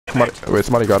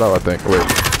Somebody got out, I think. Wait.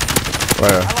 Oh,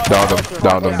 yeah.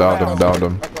 Downed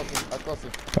him.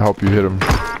 I hope you hit him.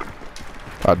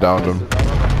 I downed him.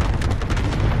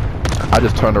 I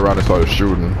just turned around and started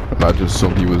shooting, and I just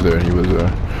assumed he was there, and he was there.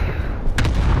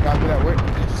 Copy that. Wait,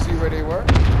 did you see where they were?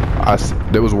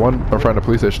 There was one in front of the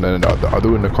police station, and the other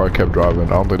dude in the car kept driving.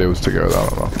 I don't think they was together. I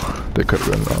don't know. They could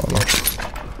have been. I don't know.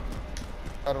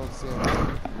 I don't see him.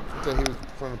 Until he was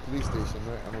from the police station,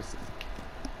 right? I don't see him.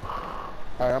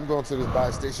 Alright, I'm going to this buy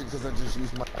station because I just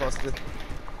used my cluster.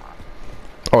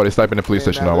 Oh, they sniping the police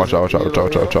station now. Watch out.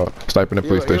 Sniping the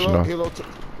police station now.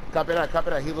 Copy that.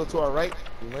 Helo to our right.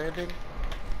 Landing.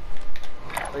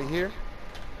 Right here.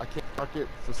 I can't mark it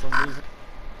for some reason.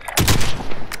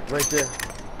 Right there.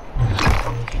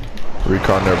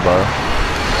 Recon nearby.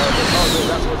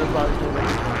 That's what they're probably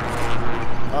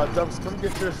doing. Dumps, come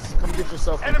get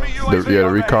yourself. The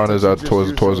recon is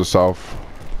towards the south.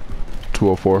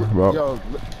 204. About. Yo,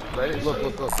 look, right here. Look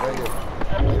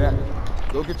at that.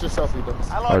 Go get your selfie, Dumps.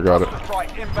 I got it.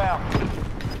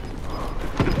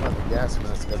 Gas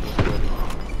mask.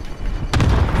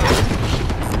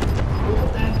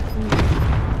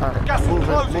 Alright,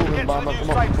 moving, bomber. Come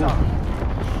on.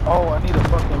 Oh, I need a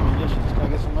fucking munitions. Can I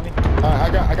get some money? I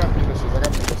got munitions.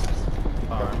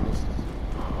 Alright.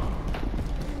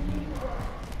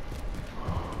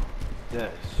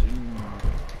 Yes.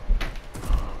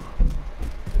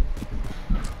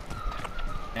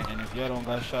 And if y'all don't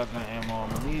got shotgun ammo, I'm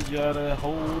gonna need y'all to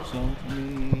hold some for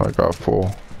me. I got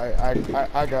 4.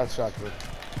 I got shotgun.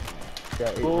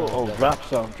 Drop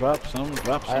some of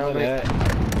that. I only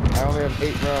have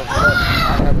 8 rounds left.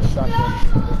 I have a shotgun.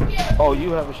 Oh,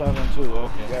 you have a shotgun too?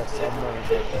 Okay. Yes, I'm running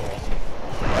shotgun.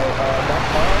 Hey, that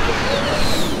car.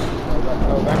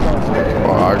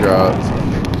 Oh, I got.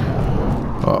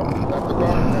 That's the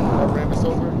car that ran us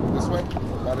over this way,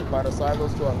 by the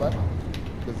silos to our left.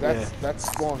 Because that's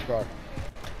spawn car.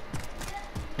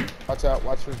 Watch out,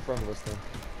 watch in front of us then.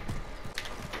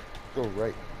 Go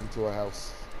right into a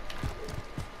house.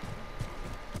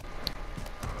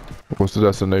 What's the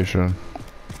destination?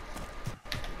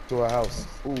 To a house.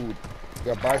 Ooh,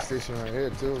 got a buy station right here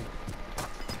too.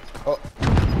 Oh,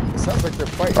 it sounds like they're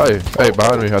fighting. Hey,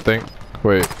 behind me, I think.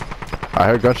 Wait, I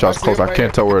heard gunshots close. I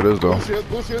can't tell where it is though.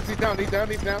 Blue shields, he's down.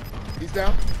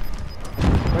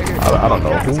 Right here. I don't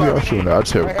know who y'all shooting at. I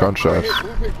just hear gunshots.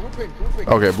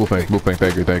 Okay, blue pink.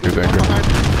 Thank you. We're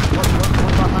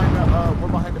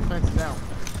behind the fence now.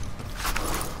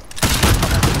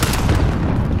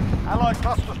 Allied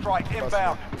cluster strike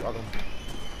inbound.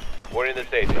 We're in the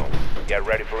safe zone. Get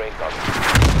ready for incoming.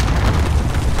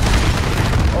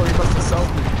 Oh, he must have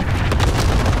selfie.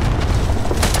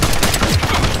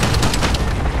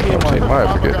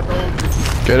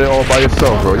 Get it all by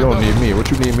yourself, bro. You don't need me. What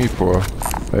you need me for?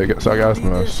 Hey, so I got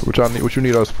us. What you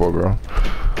need us for, bro?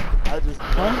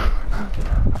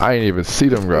 I ain't even see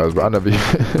them guys, but I never.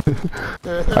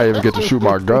 I even get to shoot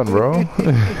my gun, bro.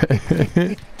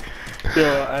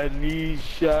 Yo, I need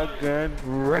shotgun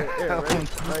rounds.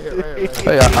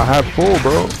 Hey, I have 4,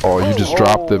 bro. Oh, you just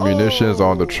dropped the munitions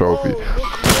on the trophy.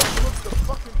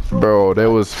 Bro, there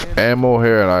was ammo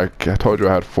here, and I told you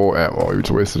I had 4 ammo. You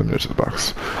just wasted the munitions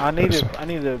box. I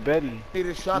need a Betty. Need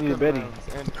a shotgun. Betty.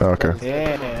 Okay.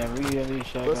 Yeah, we need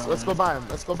shotgun. Let's go buy him.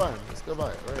 Let's go buy it.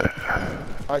 Right.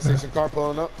 Alright, station car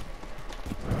pulling up.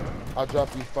 I'll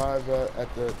drop you 5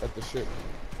 at the ship.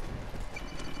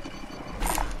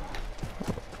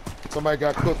 Somebody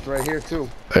got cooked right here too.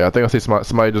 Hey, I think I see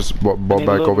somebody just bought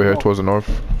back over here towards the north.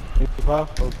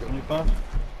 25?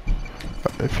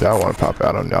 If y'all want to pop it,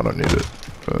 y'all don't need it.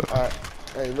 Alright,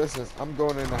 hey, listen, I'm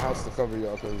going in the house to cover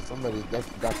y'all because somebody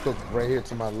got cooked right here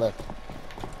to my left.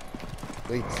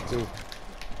 Wait, too.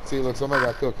 See, look, somebody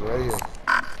got cooked right here.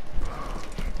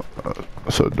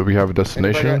 So, do we have a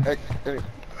destination?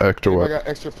 Extra what? I got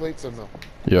extra plates or no?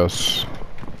 Yes.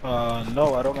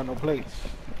 No, I don't got no plates.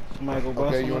 Somebody go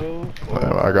buy some of those?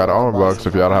 I got an armor box.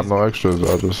 If y'all don't have no extras,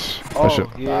 I'll just. Oh,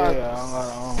 yeah, I don't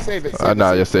got armor. Save it.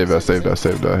 Nah, yeah, save that.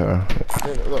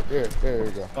 Here, look, here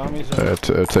you go.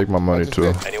 Yeah, take my money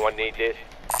too. Anyone need it?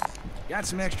 Got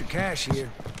some extra cash here.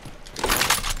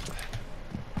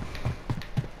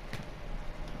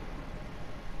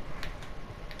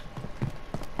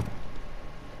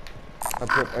 I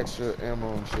put extra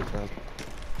ammo and shit down.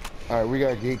 Alright, we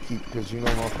got gatekeep because you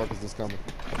know motherfuckers is coming.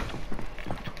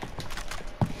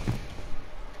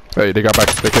 Hey, they came back.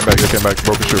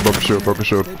 Broken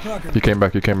shield. He came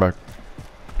back.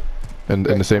 In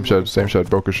the same shed,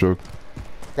 broken shield.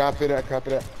 Copy that.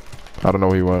 I don't know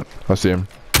where he went. I see him.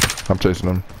 I'm chasing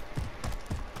him.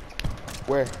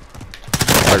 Where?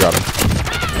 I got him.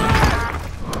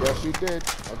 Yes, you did.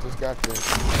 I just got there.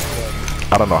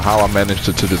 I don't know how I managed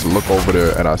to just look over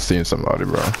there and I seen somebody,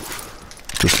 bro.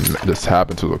 Just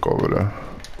happened to look over there.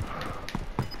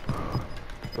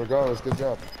 Regardless, good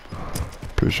job.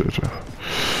 Appreciate you.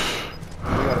 You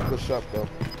gotta push up though.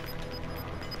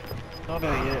 Not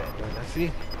that yet. Let's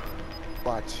see.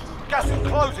 Watch. Gas is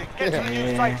closing. Get to the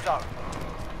new safe zone.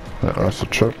 That's a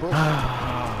trip.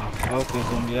 Focus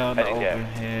gonna be out Heading over down.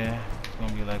 here. It's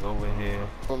gonna be like over here.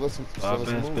 Well, listen, so Our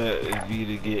let's best move. bet is be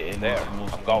to get in There, this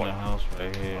most I'm going. house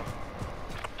right here.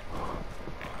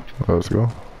 Let's go.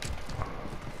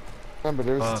 Remember,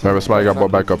 there's Remember, somebody got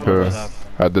brought back up here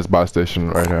at this buy station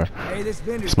right here. Hey, this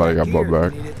vendor's Somebody got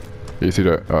brought back. You see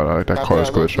that? That car is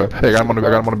glitched, right? Hey, I got him on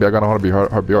the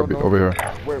heartbeat over here.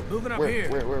 Moving up here.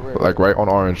 Where? Like right on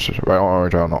orange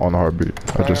on the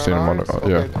heartbeat. I just seen him on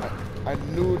the, yeah. I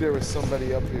knew there was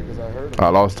somebody up here because I heard him. I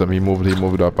lost him. He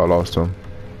moved up. I lost him.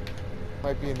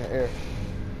 Might be in the air.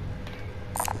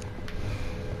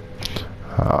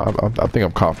 I think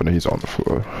I'm confident he's on the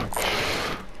floor.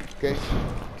 Okay.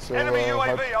 So, Enemy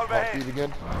UAV overhead. heartbeat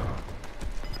again.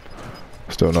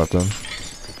 Still nothing.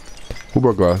 Who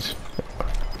brought glass?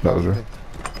 That was her.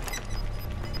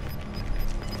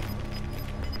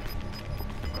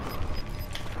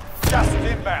 Gas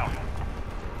is inbound.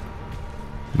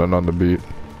 None on the beat.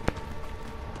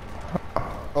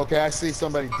 Okay, I see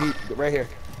somebody deep. Right here.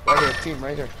 Right here. Team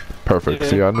right here. Perfect.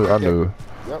 See, I knew.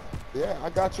 Yep. Yeah, I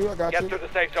got you. Get to the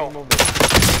safe zone. Team over there.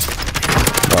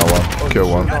 Oh, one. Kill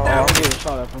one. Oh, I'm getting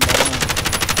shot at from behind.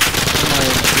 Somebody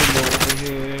in the window over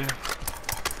here.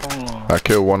 Hold on. I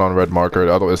killed one on red marker.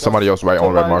 The other is somebody else right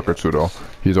on red marker too, though.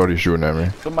 He's already shooting at me.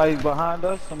 Somebody's behind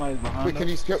us. Somebody's behind Wait, us. can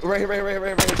you skill? Right here.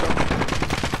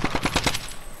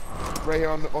 Right here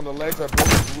on the legs. I broke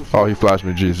his blue Oh, shirt. he flashed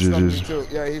me. Jeez. Stunned me too.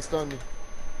 Yeah, he stunned me.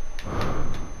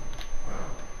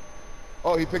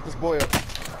 Oh, he picked this boy up.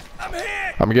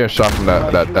 I'm getting shot from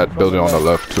that building on the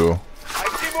left too. I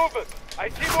see movement. I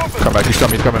see movement. Come back. He's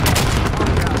coming.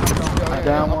 Yeah,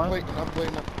 down I'm one.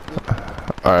 playing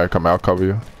up. All right, come out. I'll cover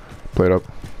you. Play it up.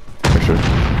 Make sure. I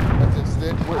just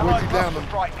did. Where's Allied he down? cluster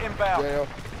strike inbound. Yeah.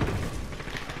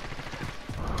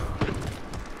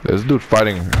 There's a dude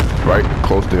fighting right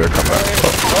close to here. Come back.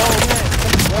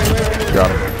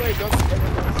 Got him.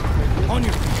 On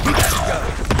your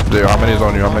feet. Dude, how many is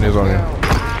on you?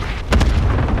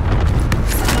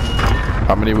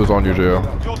 How many was on you, Jail?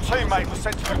 Your teammate was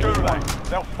sent to the gulag.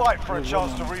 They'll fight for a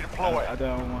chance to redeploy. I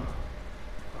down one.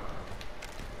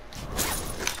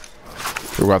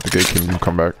 We got the gate. Can you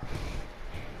come back?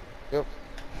 Yep.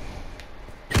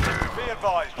 Be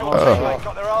advised, your Uh, teammate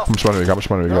got their ass. How much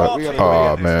money we got? we got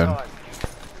Oh man.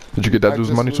 Did you get that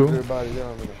dude's money too?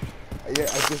 Yeah,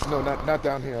 I just not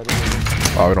down here. I don't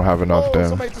know. Oh, we don't have enough. Damn.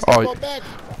 Somebody just Oh, got back.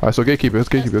 alright. So gatekeeper. Let's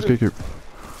gatekeep.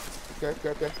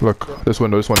 Okay. Look, this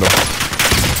window.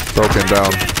 Broken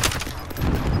down.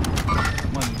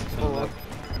 Money to the left.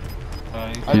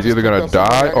 He's either gonna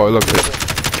die or look.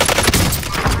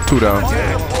 Two down.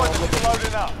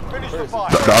 Loading up. Finish the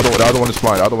fight.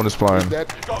 The other one is flying. Dead.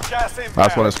 You've got gas inbound.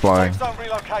 Last one is flying. Safe zone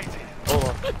relocated. Hold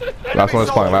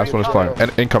on. Last one is flying.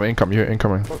 And incoming. You hear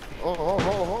incoming. Hold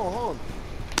on.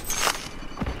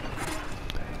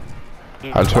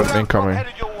 I just heard him incoming.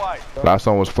 Headed your way. Last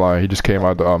one was flying. He just came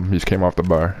out the he just came off the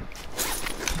bar.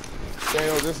 Yeah,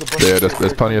 yo, there's a bunch Yeah, of there's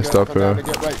shit plenty here. of stuff Come down here.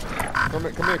 and get right. Come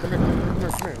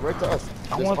here, right to us.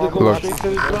 I There's want to all go Look. straight to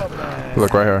the top, man.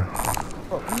 Look right here.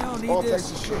 You don't need all this.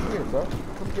 types of shit here, bro.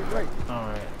 Come get right.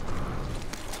 Alright.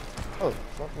 Oh,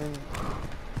 fucking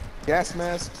gas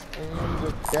masks.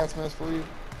 The gas mask for you.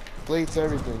 Plates,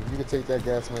 everything. You can take that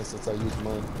gas mask since I use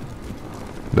mine.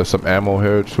 There's some ammo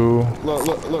here too.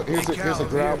 Look. Here's a Cal, ground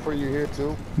here. for you here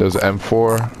too. There's an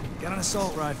M4. Got an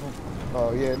assault rifle.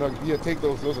 Oh yeah, no, yeah, take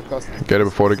those. Those are custom. Get it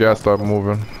before the gas start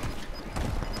moving.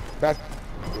 Back.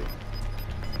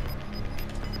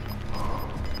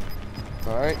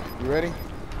 All right, you ready? All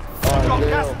Got right,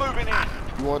 gas Dale, moving in.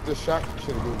 you want this shot?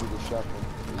 Should have given you the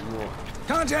shotgun. You want?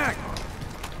 Contact!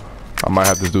 I might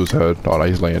have this dude's head. Oh, no,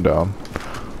 he's laying down.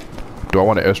 Do I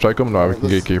want to airstrike him? No, we can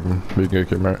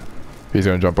gatekeep him. Right? He's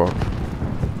gonna jump off.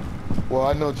 Well,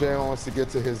 I know Jay wants to get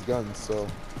to his guns, so.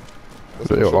 let's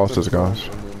They push up lost to his the guns.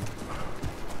 front and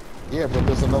then- Yeah, but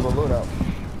there's another loadout.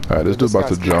 Alright, this dude about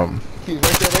to jump. He's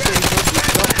right there.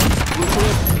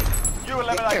 He's You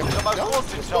eliminated the most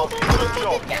wanted target.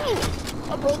 Good job.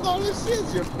 I broke all this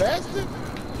shit, you bastard.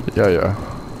 Yeah.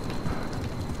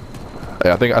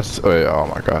 Hey, I think oh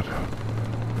my god.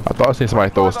 I thought I seen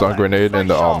somebody throw a stun grenade in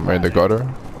the gutter.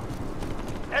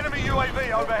 Enemy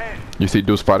UAV overhead. You see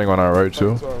dudes fighting on our right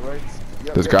too. It's all right.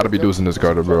 Yep, There's gotta be dudes in this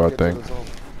gutter, bro, I think.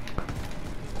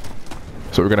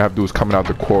 So So we're gonna have dudes coming out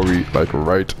the quarry like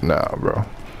right now, bro.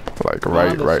 Like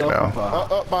right now.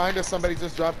 Behind us, somebody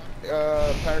just dropped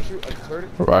parachute. I just heard it.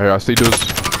 Right here, I see dudes.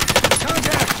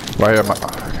 Right here,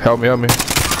 help me. My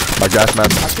gas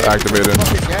mask activated.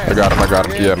 I got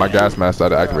him. Yeah, my gas mask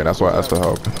started activating. That's why I asked for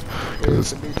help.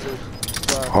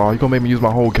 Oh, you gonna make me use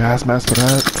my whole gas mask for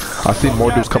that? I seen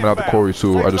more dudes coming out the quarry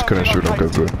too. I just couldn't shoot them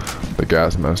because of the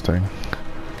gas mask thing.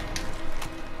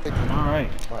 Alright.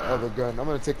 My other gun. I'm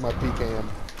gonna take my PKM.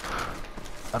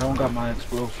 I don't got my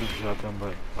explosive shotgun,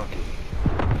 but fuck it.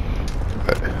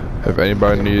 If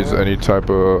anybody needs any type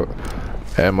of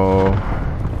ammo,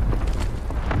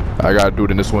 I got a dude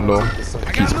in this window.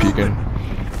 If he's peeking,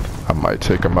 I might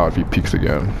take him out if he peeks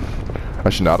again.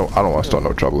 Actually, no, I don't want to start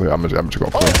no trouble here. I'm just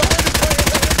gonna play.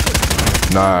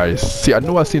 Nice. See, I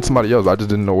knew I seen somebody else. I just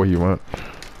didn't know where he went.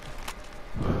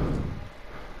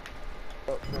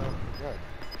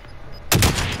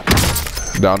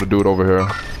 Down the dude over here.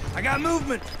 I got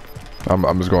movement.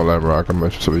 I'm just gonna let him rock him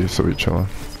so he chilling.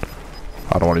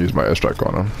 I don't want to use my airstrike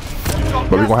on him.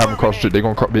 But we gonna have him cross the street. They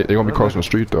gonna be crossing the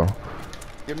street though.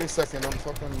 Give me a second. I'm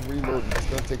fucking reloading. It's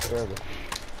gonna take forever.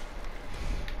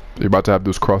 You're about to have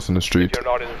dudes crossing the street. You're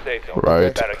not in the safe zone.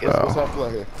 Right. What's our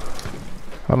flag here?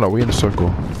 I don't know. We in the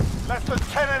circle. Less than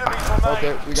 10 enemies remain.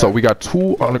 Okay. So we got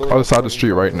two on the other side of the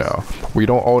street right now. We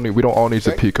don't all need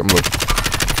to peek them. Look.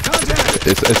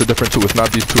 It's a different two. It's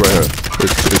not these two right here.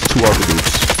 It's two other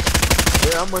dudes.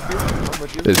 Yeah, I'm with you.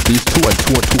 It's these two and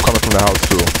two coming from the house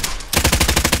too.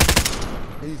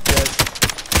 He's dead.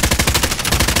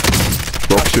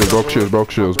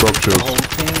 Broke shields.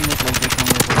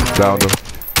 Down them.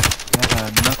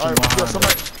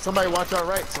 Alright, somebody watch our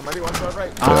right. That's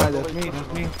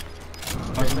me.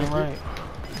 Watch me right.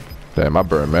 Damn, I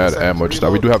burned mad ammo just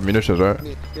now. We do have munitions, right?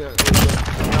 Yeah.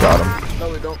 Got him. No,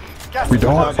 we don't. We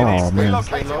don't? Oh, man.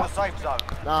 Relocating the safe zone.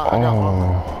 Nah, I got one.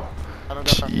 Oh, I don't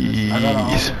got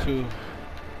jeez.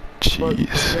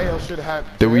 Jeez. should have.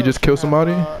 Did we just kill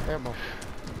somebody? Ammo.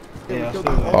 Yeah,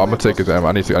 Oh, I'm gonna take his ammo.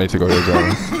 I need to go to his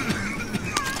ammo.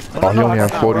 Oh, he only has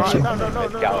 42. No. I got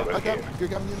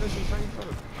munitions right in front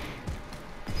of him.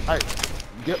 Alright,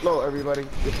 get low, everybody.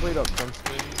 Get played up. Come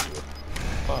straight.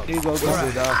 Here you go,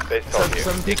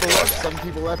 Some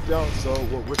people left, y'all. So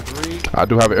we're 3. I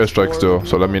do have an airstrike still,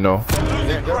 so let me know.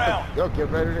 Yo, get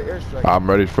ready to airstrike. I'm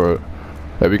ready for it.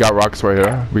 Hey, we got rocks right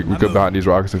here. We good behind these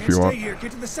rocks if you want, Get to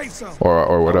the safe zone.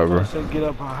 or whatever. Get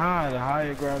up high, the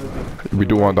higher ground. We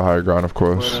do want the higher ground, of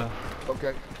course.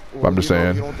 Okay. But I'm just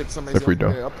saying, if we do,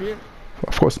 up here?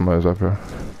 of course somebody's up here.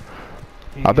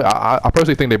 I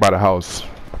personally think they buy the house,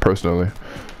 personally,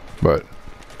 but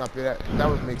Copy that. That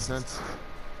would make sense.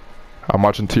 I'm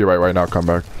watching T right now. Come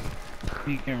back.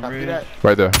 Copy that.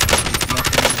 Right there.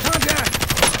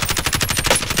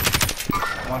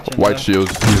 Contact. White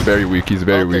shields. He's very weak. He's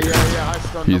very weak.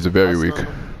 Yeah, He's very weak.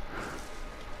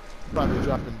 Probably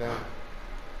dropping down.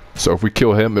 So if we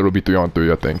kill him, it'll be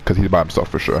 3-on-3, I think, because he's by himself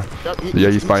for sure. Yep,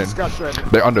 Yeah, he's fine.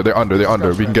 They're under.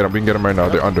 We can get him right now.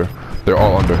 They're under. They're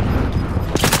all under.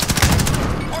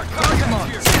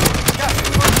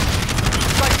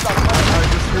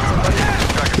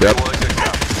 Yep.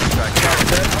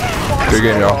 Good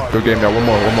game, y'all. One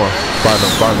more.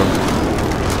 Find them.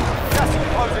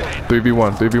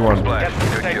 3v1. Is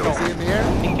he in the air?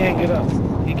 He can't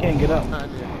get up.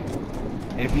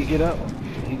 If he get up,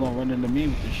 he gonna run into me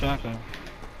with the shotgun.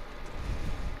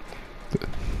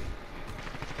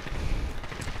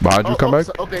 Behind you, come back.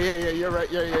 Okay, yeah, you're right.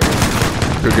 Yeah.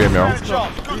 Good game, y'all.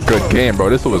 Good game, bro.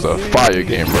 This was a fire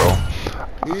game, bro.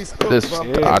 I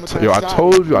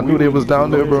told you. I knew they was down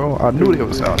there, bro.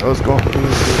 Let's go.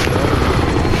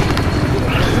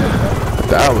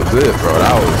 That was it, bro.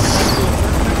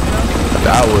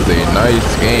 That was a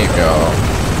nice game, y'all.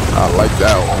 I like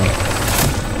that one.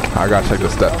 I gotta check the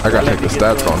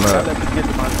stats on that.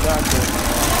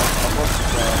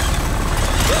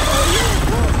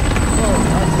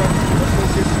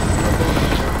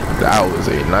 That was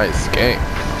a nice game.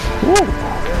 Woo.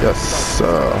 Yes,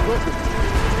 sir.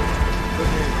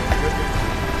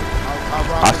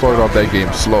 I started off that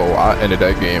game slow. I ended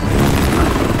that game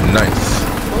nice.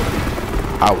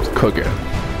 I was cooking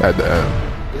at the end.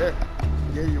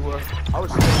 Yeah, you were. I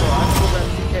was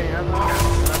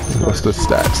What's the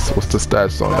stats? What's the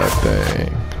stats on that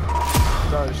thing?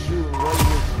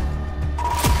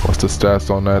 What's the stats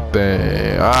on that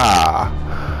thing?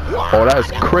 Oh,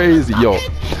 that's crazy, yo,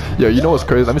 you know what's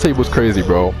crazy? Let me tell you what's crazy,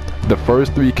 bro. The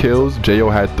first 3 kills, Jo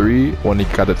had 3 when he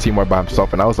got the teamwork by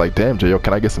himself, and I was like, damn, Jo,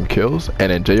 can I get some kills?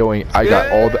 And then Jo ain't. I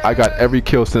got every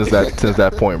kill since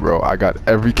that point, bro. I got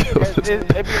every kill. It'd be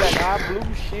like I blue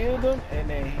shield him, and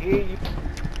then here you.